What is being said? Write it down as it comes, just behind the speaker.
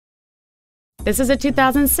This is a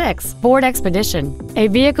 2006 Ford Expedition, a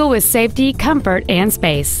vehicle with safety, comfort, and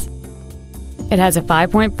space. It has a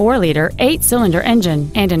 5.4-liter, 8-cylinder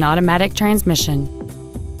engine and an automatic transmission.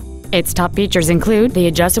 Its top features include the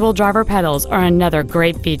adjustable driver pedals are another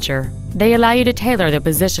great feature. They allow you to tailor the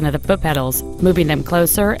position of the foot pedals, moving them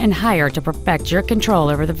closer and higher to perfect your control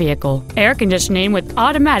over the vehicle. Air conditioning with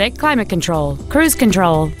automatic climate control, cruise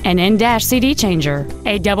control, an in-dash CD changer,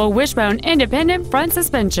 a double wishbone independent front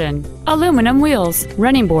suspension, aluminum wheels,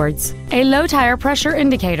 running boards, a low tire pressure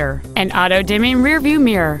indicator, an auto-dimming rear-view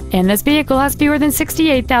mirror, and this vehicle has fewer than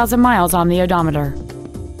 68,000 miles on the odometer.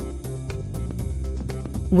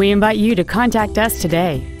 We invite you to contact us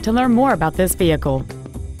today to learn more about this vehicle.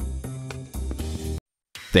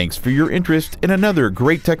 Thanks for your interest in another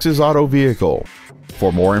great Texas Auto vehicle.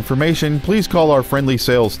 For more information, please call our friendly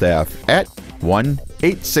sales staff at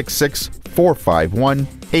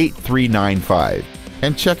 1-866-451-8395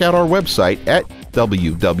 and check out our website at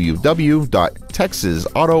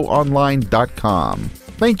www.texasautoonline.com.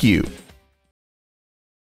 Thank you.